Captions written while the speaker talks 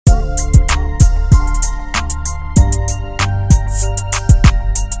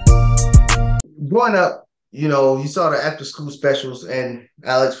growing up, you saw the after school specials, and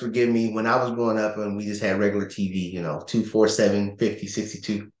Alex, forgive me, when I was growing up and we just had regular TV, 247, 50,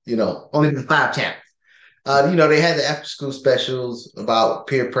 62, only the five channels. They had the after school specials about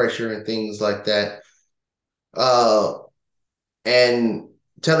peer pressure and things like that. Uh, and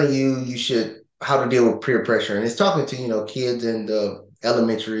telling you should how to deal with peer pressure. And it's talking to, kids in the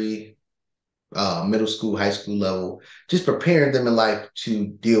elementary, middle school, high school level, just preparing them in life to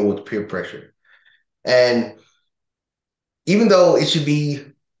deal with peer pressure. And even though it should be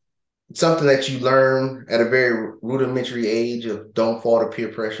something that you learn at a very rudimentary age of don't fall to peer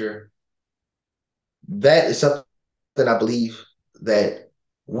pressure, that is something I believe that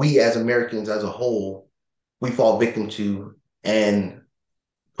we as Americans as a whole, we fall victim to and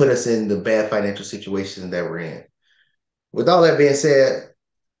put us in the bad financial situation that we're in. With all that being said,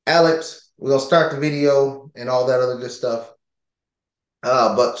 Alex, we're gonna start the video and all that other good stuff.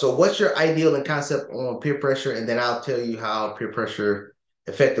 But so what's your ideal and concept on peer pressure? And then I'll tell you how peer pressure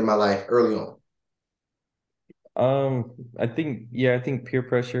affected my life early on. I think peer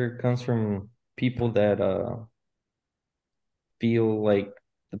pressure comes from people that feel like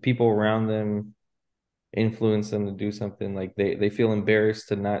the people around them influence them to do something. Like they feel embarrassed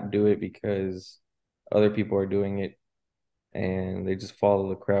to not do it because other people are doing it and they just follow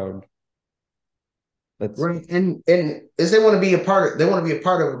the crowd. That's Right. And as they want to be a part of they want to be a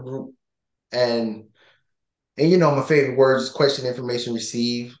part of a group. And my favorite words is question information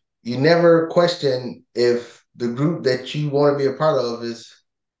receive. You never question if the group that you want to be a part of is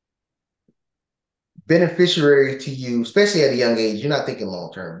beneficiary to you, especially at a young age. You're not thinking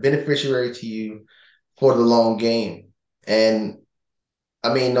long term, beneficiary to you for the long game. And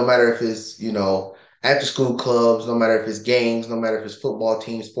I mean, no matter if it's, after school clubs, no matter if it's games, no matter if it's football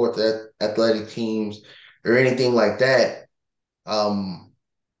teams, sports athletic teams, or anything like that, um,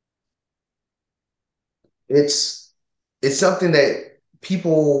 it's it's something that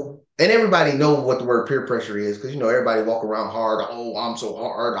people and everybody know what the word peer pressure is because everybody walk around hard. Oh, I'm so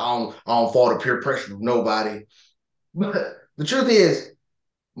hard. I don't fall to peer pressure of nobody. But the truth is,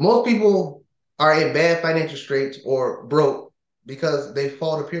 most people are in bad financial straits or broke because they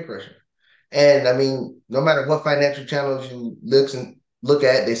fall to peer pressure. And I mean, no matter what financial channels you look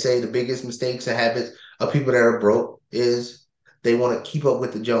at, they say the biggest mistakes and habits of people that are broke is they want to keep up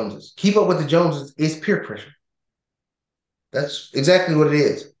with the Joneses. Keep up with the Joneses is peer pressure. That's exactly what it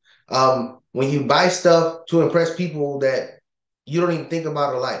is. When you buy stuff to impress people that you don't even think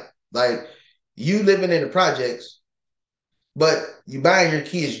about alike, like you living in the projects, but you buying your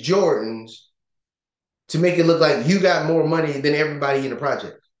kids Jordans to make it look like you got more money than everybody in the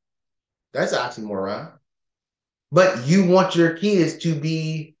project. That's oxymoron. But you want your kids to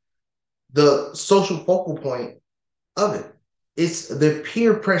be the social focal point of it. It's the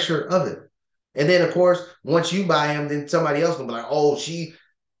peer pressure of it. And then, of course, once you buy them, then somebody else will be like, "Oh, she."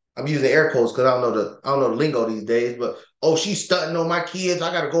 I'm using air quotes because I don't know the lingo these days, but oh, she's stunting on my kids.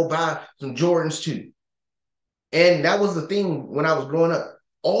 I got to go buy some Jordans too. And that was the thing when I was growing up.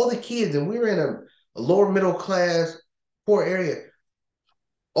 All the kids, and we were in a lower middle class, poor area.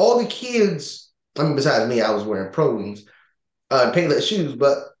 All the kids, I mean, besides me, I was wearing Pro Payless shoes,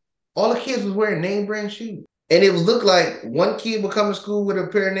 but all the kids was wearing name brand shoes. And it was looked like one kid would come to school with a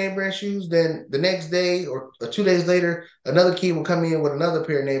pair of name brand shoes, then the next day or 2 days later, another kid would come in with another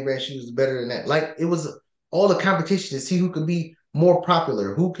pair of name brand shoes better than that. Like it was all the competition to see who could be more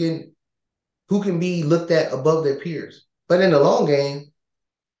popular, who can be looked at above their peers. But in the long game,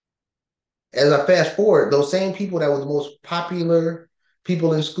 as I fast forward, those same people that were the most popular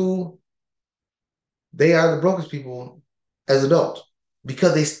people in school, they are the brokest people as adults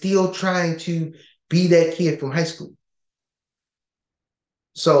because they still trying to be that kid from high school.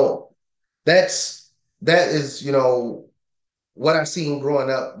 So that is, what I've seen growing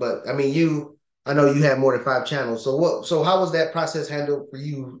up. But I mean, I know you have more than five channels. So how was that process handled for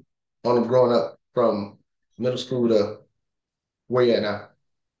you on growing up from middle school to where you at now?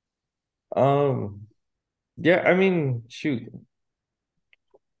 um yeah, I mean, shoot.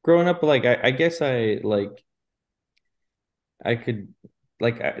 Growing up, like I guess I could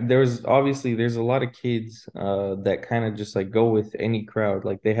there's obviously there's a lot of kids that kind of just like go with any crowd.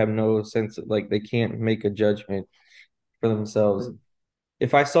 Like they have no sense of, like they can't make a judgment for themselves.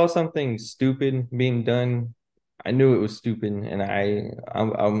 If I saw something stupid being done, I knew it was stupid, and I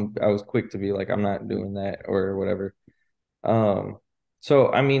was quick to be like, I'm not doing that or whatever. Um,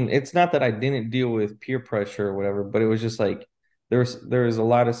 so I mean, it's not that I didn't deal with peer pressure or whatever, but it was just like there's a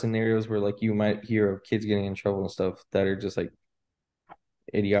lot of scenarios where like you might hear of kids getting in trouble and stuff that are just like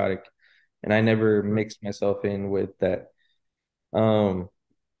idiotic, and I never mixed myself in with that. Um,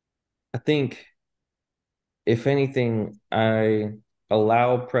 I think. if anything, I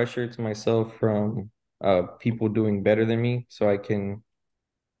allow pressure to myself from people doing better than me so I can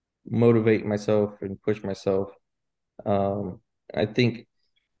motivate myself and push myself. Um, I think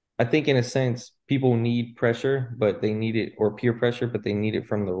I think in a sense people need pressure, but they need it or peer pressure, but they need it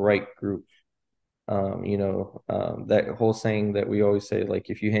from the right group. That whole saying that we always say, like,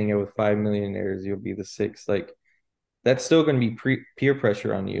 if you hang out with 5 millionaires, you'll be the sixth. Like, that's still going to be peer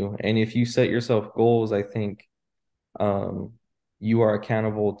pressure on you. And if you set yourself goals, I think um, you are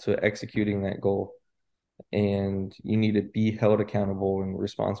accountable to executing that goal, and you need to be held accountable and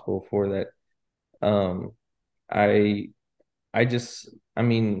responsible for that. Um, I, I just, I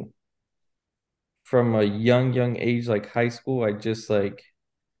mean, from a young age, like high school, I just like,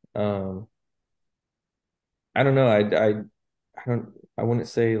 um, I don't know, I don't, I wouldn't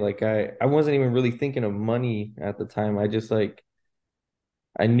say like I wasn't even really thinking of money at the time. I just like,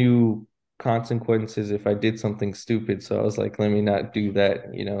 I knew consequences if I did something stupid. So I was like, let me not do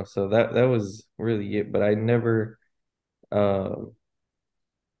that, you know. So that was really it. But I never uh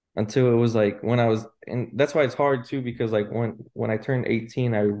until it was like when I was and that's why it's hard too, because like when I turned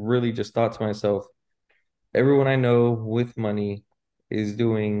 18, I really just thought to myself, everyone I know with money is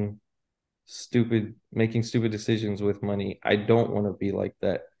doing making stupid decisions with money. I don't want to be like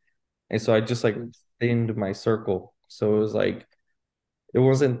that. And so I just like thinned my circle. So it was like it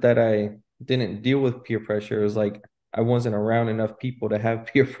wasn't that I didn't deal with peer pressure. It was like I wasn't around enough people to have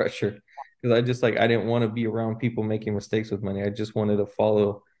peer pressure because I just like I didn't want to be around people making mistakes with money. I just wanted to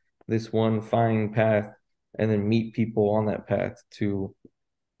follow this one fine path and then meet people on that path to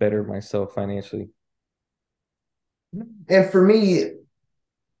better myself financially. And for me,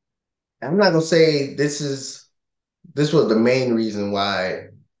 I'm not gonna say this was the main reason why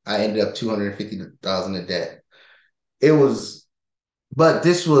I ended up 250,000 in debt. It was, but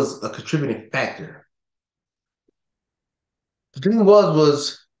this was a contributing factor. The thing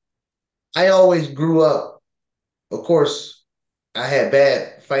was I always grew up. Of course, I had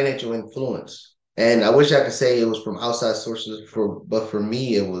bad financial influence, and I wish I could say it was from outside sources. But for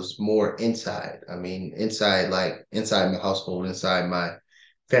me, it was more inside. I mean, inside, like inside my household, inside my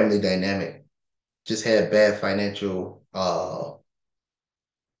family dynamic. Just had bad financial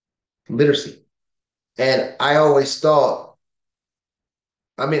literacy. And I always thought,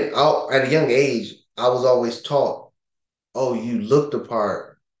 I mean, at a young age, I was always taught, oh, you look the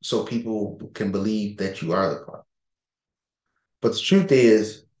part so people can believe that you are the part. But the truth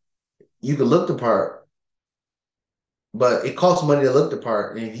is, you can look the part, but it costs money to look the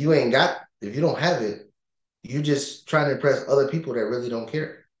part. And if you don't have it, you're just trying to impress other people that really don't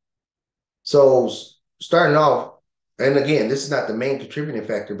care. So starting off, and again, this is not the main contributing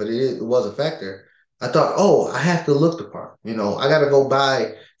factor, but it was a factor. I thought, oh, I have to look the part. You know, I got to go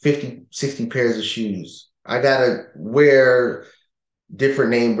buy 50, 60 pairs of shoes. I got to wear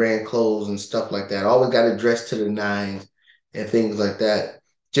different name brand clothes and stuff like that. I always got to dress to the nines and things like that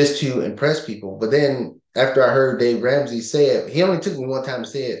just to impress people. But then after I heard Dave Ramsey say it, he only took me one time to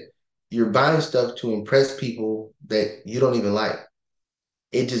say it. You're buying stuff to impress people that you don't even like.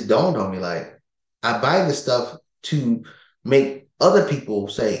 It just dawned on me like I buy this stuff to make other people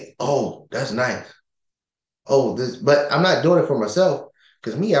say, "Oh, that's nice." Oh, this, but I'm not doing it for myself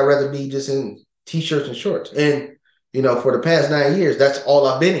because me, I'd rather be just in t-shirts and shorts. And for the past 9 years, that's all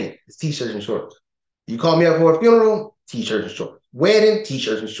I've been in is t-shirts and shorts. You call me up for a funeral, t-shirts and shorts. Wedding,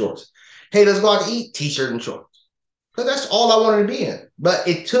 t-shirts and shorts. Hey, let's go out to eat, t-shirt and shorts. Because that's all I wanted to be in. But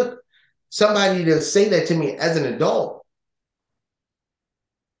it took somebody to say that to me as an adult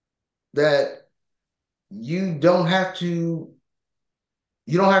that you don't have to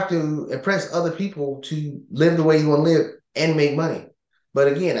you don't have to impress other people to live the way you want to live and make money. But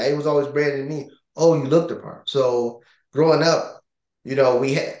again, it was always branded in me, oh, you look the part. So growing up, we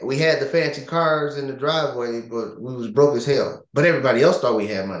had the fancy cars in the driveway, but we was broke as hell. But everybody else thought we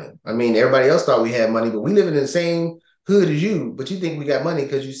had money. I mean, everybody else thought we had money, but we live in the same hood as you, but you think we got money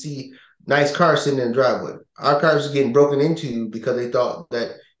because you see nice cars sitting in the driveway. Our cars are getting broken into because they thought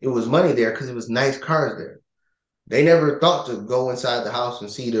that it was money there because it was nice cars there. They never thought to go inside the house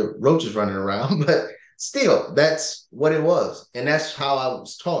and see the roaches running around, but still, that's what it was. And that's how I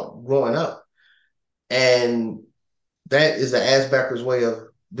was taught growing up. And that is the ass backwards way of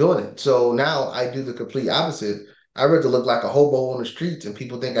doing it. So now I do the complete opposite. I rather look like a hobo on the streets and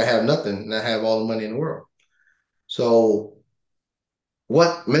people think I have nothing and I have all the money in the world. So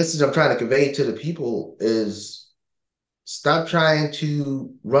what message I'm trying to convey to the people is stop trying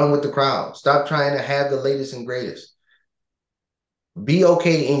to run with the crowd. Stop trying to have the latest and greatest. Be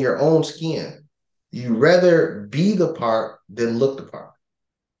okay in your own skin. You rather be the part than look the part.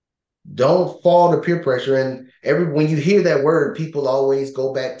 Don't fall to peer pressure. And when you hear that word, people always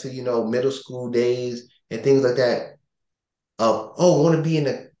go back to, middle school days and things like that. Oh, I want to be in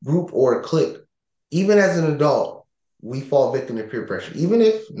a group or a clique. Even as an adult, we fall victim to peer pressure, even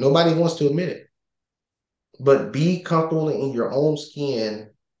if nobody wants to admit it. But be comfortable in your own skin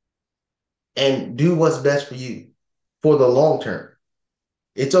and do what's best for you for the long term.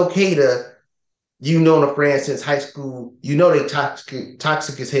 It's okay to known a friend since high school, they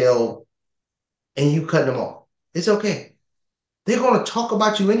toxic as hell, and you cut them off. It's okay. They're gonna talk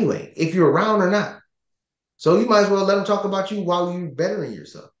about you anyway, if you're around or not. So you might as well let them talk about you while you're bettering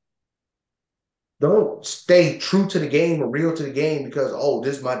yourself. Don't stay true to the game or real to the game because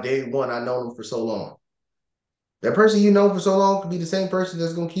this is my day one. I know them for so long. That person you know for so long could be the same person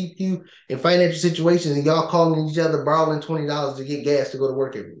that's gonna keep you in financial situations and y'all calling each other borrowing $20 to get gas to go to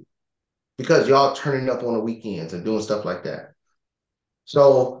work every week because y'all turning up on the weekends and doing stuff like that.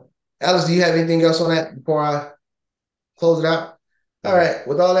 So, Alice, do you have anything else on that before I close it out? All Uh, right.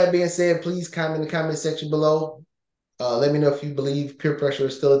 With all that being said, please comment in the comment section below. Let me know if you believe peer pressure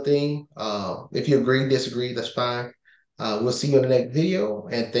is still a thing. If you agree, disagree, that's fine. We'll see you in the next video.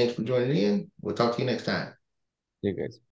 And thanks for joining in. We'll talk to you next time. you guys.